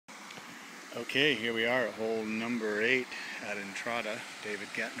Okay, here we are at hole number 8 at Entrada. David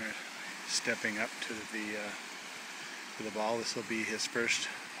Gentner stepping up to the ball. This will be his first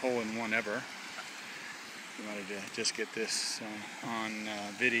hole-in-one ever. We wanted to just get this on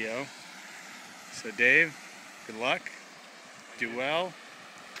video. So Dave, good luck, do well,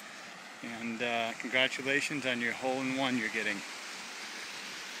 and congratulations on your hole-in-one you're getting.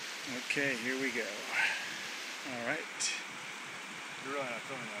 Okay, here we go. All right. You're really not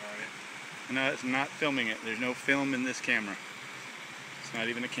filming that, are you? No, it's not filming it. There's no film in this camera. It's not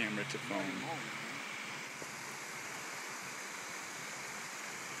even a camera, it's a phone.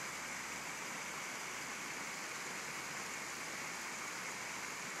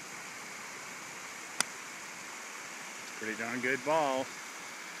 Pretty darn good ball.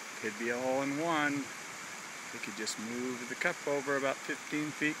 Could be a hole-in-one. We could just move the cup over about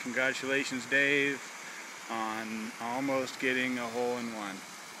 15 feet. Congratulations, Dave, on almost getting a hole-in-one.